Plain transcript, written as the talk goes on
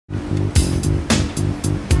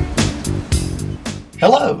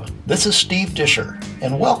Hello, this is Steve Disher,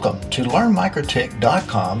 and welcome to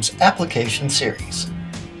LearnMikroTik.com's application series.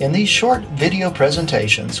 In these short video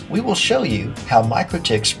presentations, we will show you how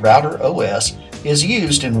MikroTik's Router OS is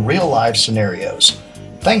used in real-life scenarios.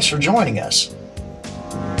 Thanks for joining us.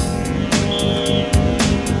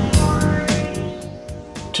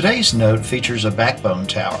 Today's note features a backbone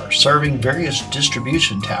tower serving various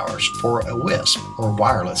distribution towers for a WISP or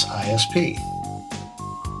wireless ISP.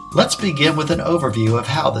 Let's begin with an overview of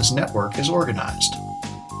how this network is organized.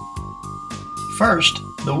 First,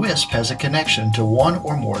 the WISP has a connection to one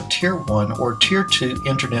or more Tier 1 or Tier 2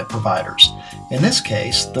 Internet providers. In this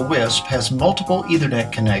case, the WISP has multiple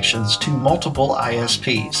Ethernet connections to multiple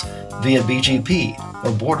ISPs via BGP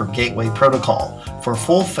or Border Gateway Protocol for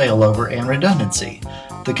full failover and redundancy.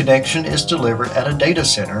 The connection is delivered at a data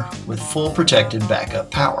center with full protected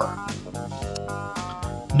backup power.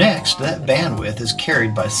 Next, that bandwidth is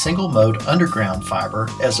carried by single-mode underground fiber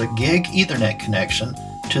as a gig Ethernet connection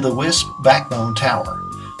to the WISP backbone tower.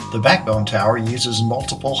 The backbone tower uses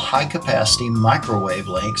multiple high-capacity microwave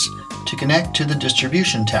links to connect to the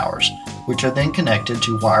distribution towers, which are then connected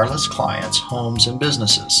to wireless clients, homes, and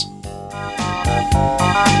businesses.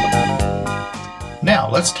 Now,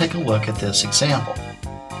 let's take a look at this example.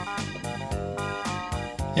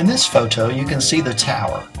 In this photo, you can see the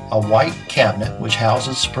tower, a white cabinet which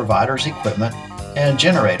houses provider's equipment, and a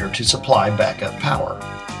generator to supply backup power.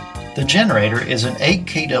 The generator is an 8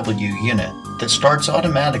 kW unit that starts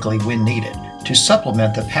automatically when needed to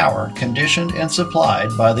supplement the power conditioned and supplied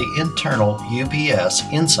by the internal UPS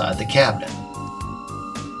inside the cabinet.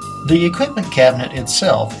 The equipment cabinet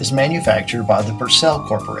itself is manufactured by the Purcell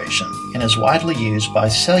Corporation and is widely used by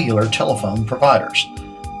cellular telephone providers.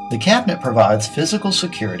 The cabinet provides physical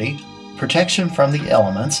security, protection from the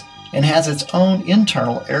elements, and has its own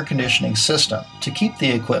internal air conditioning system to keep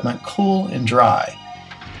the equipment cool and dry.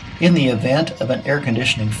 In the event of an air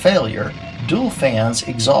conditioning failure, dual fans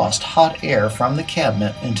exhaust hot air from the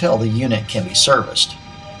cabinet until the unit can be serviced.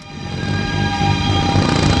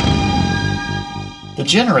 The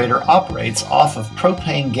generator operates off of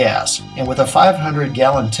propane gas and with a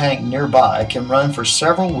 500-gallon tank nearby can run for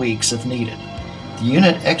several weeks if needed. The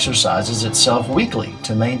unit exercises itself weekly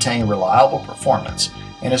to maintain reliable performance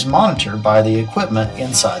and is monitored by the equipment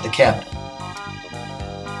inside the cabinet.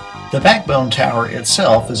 The backbone tower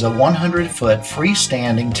itself is a 100-foot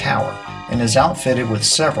freestanding tower and is outfitted with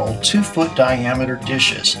several 2-foot diameter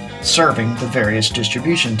dishes serving the various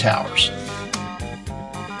distribution towers.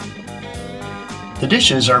 The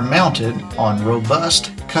dishes are mounted on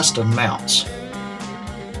robust custom mounts.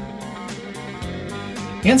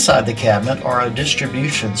 Inside the cabinet are a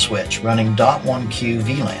distribution switch running .1Q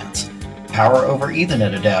VLANs, power over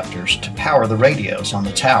Ethernet adapters to power the radios on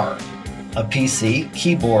the tower, a PC,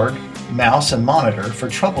 keyboard, mouse and monitor for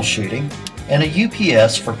troubleshooting, and a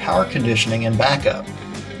UPS for power conditioning and backup.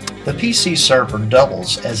 The PC server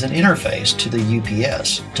doubles as an interface to the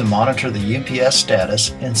UPS to monitor the UPS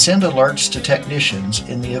status and send alerts to technicians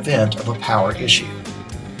in the event of a power issue.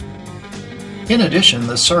 In addition,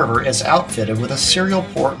 the server is outfitted with a serial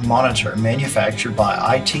port monitor manufactured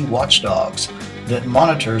by IT Watchdogs that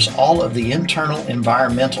monitors all of the internal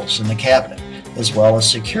environmentals in the cabinet, as well as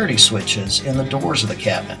security switches in the doors of the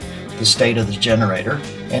cabinet, the state of the generator,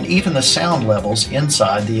 and even the sound levels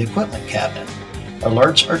inside the equipment cabinet.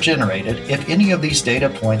 Alerts are generated if any of these data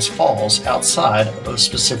points falls outside of a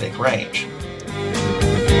specific range.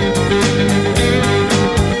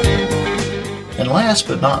 And last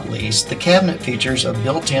but not least, the cabinet features a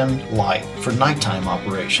built-in light for nighttime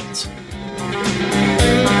operations.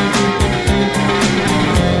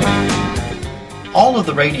 All of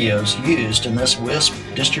the radios used in this WISP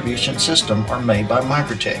distribution system are made by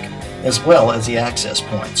MikroTik, as well as the access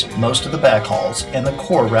points, most of the backhauls, and the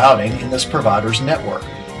core routing in this provider's network,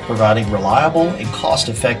 providing reliable and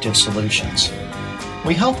cost-effective solutions.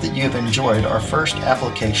 We hope that you've enjoyed our first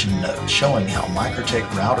application note showing how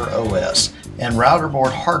MikroTik Router OS and router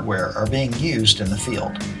board hardware are being used in the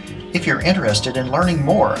field. If you're interested in learning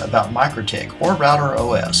more about MikroTik or Router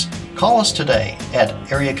OS, call us today at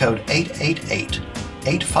area code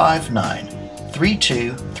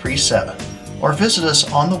 888-859-3237 or visit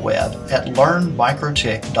us on the web at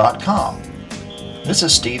LearnMikroTik.com. This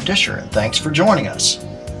is Steve Disher, and thanks for joining us.